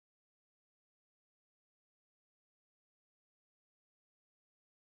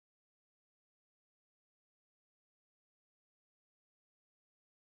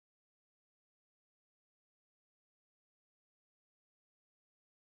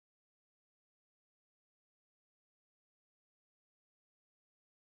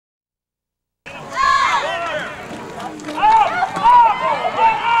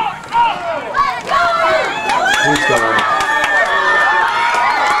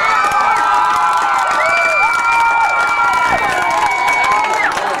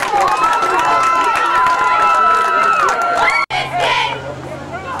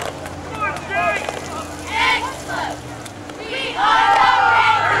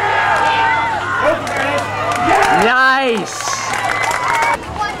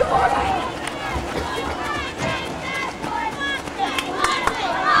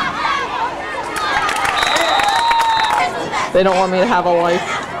They don't want me to have a life.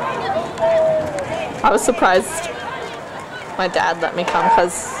 I was surprised my dad let me come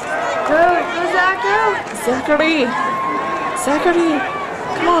because... Go, Zach, go! Zachary! Zachary!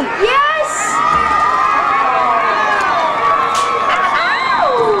 Come on! Yes!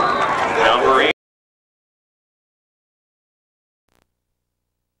 Number 8.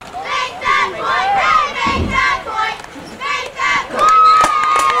 Make that point! Make that point! Make that point!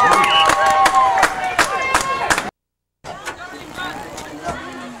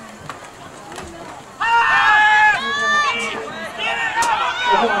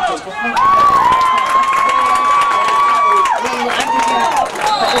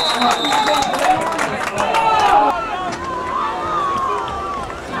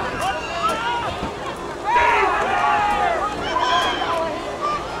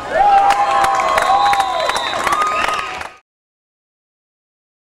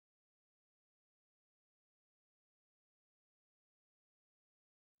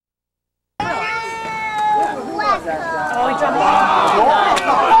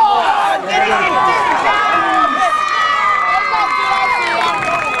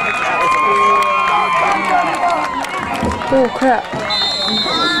 Oh crap.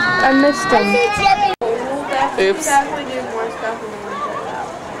 I missed him. Oops.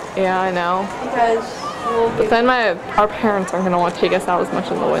 Yeah, I know. But then our parents aren't going to want to take us out as much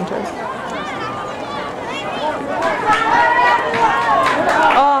in the winter.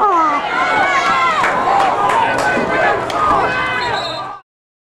 Oh.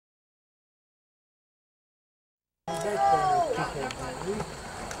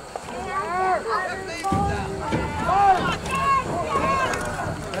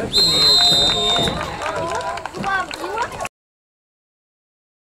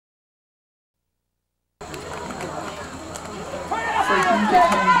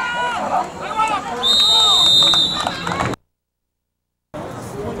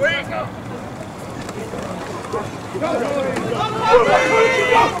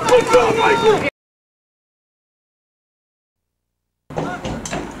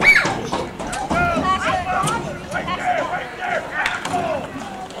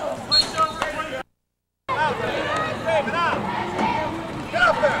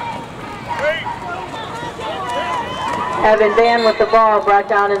 Evan Van with the ball, brought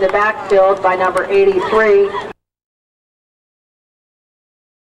down in the backfield by number 83.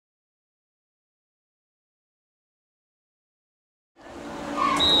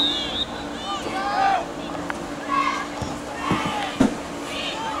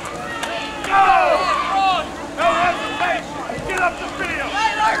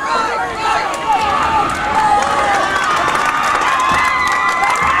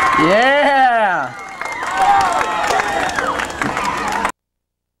 Yeah!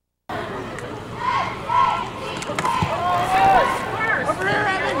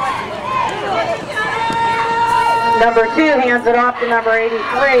 Number 2 hands it off to number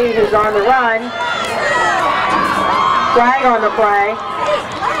 83, who's on the run. Flag on the play.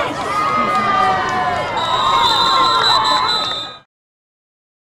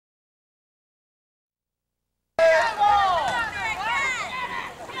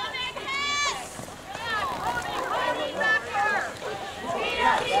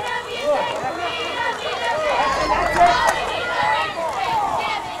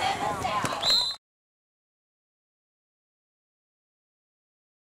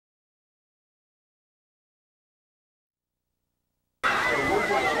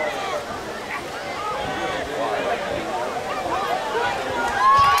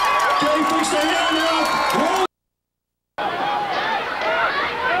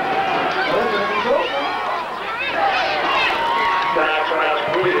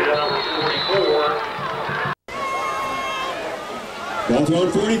 Ball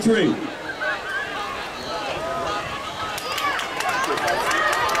thrown 43.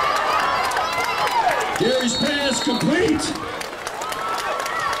 Gary's pass complete.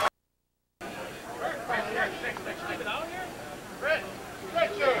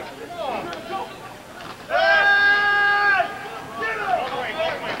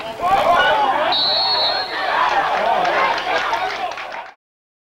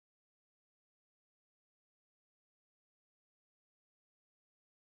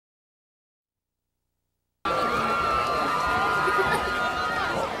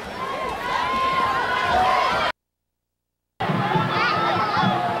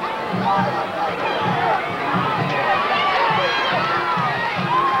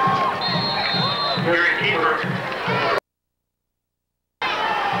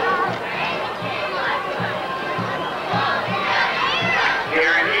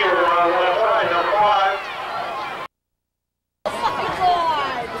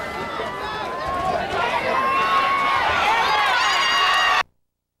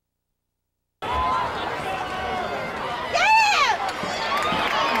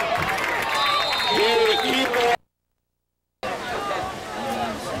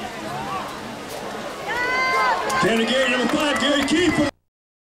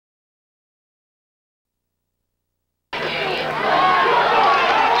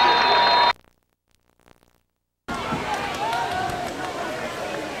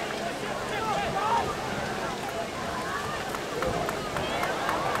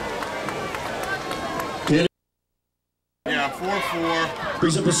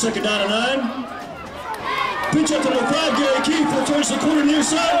 Brings up a second down and 9. Pitch up to number 5, Gary Kiefer turns the corner near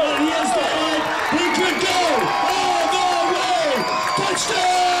sideline. He has the line. He could go all the way.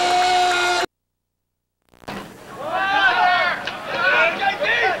 Touchdown!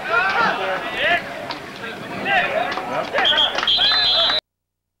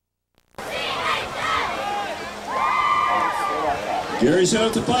 Gary's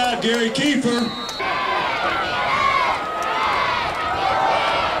out to 5, Gary Kiefer.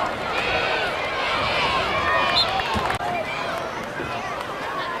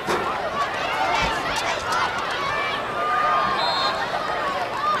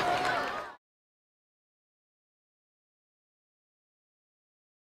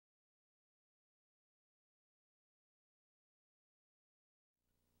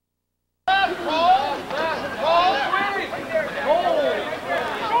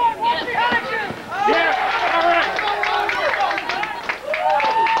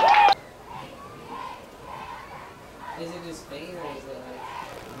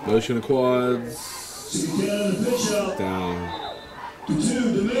 Motion of quads. Down. 2,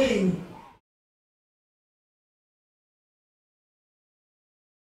 Domain.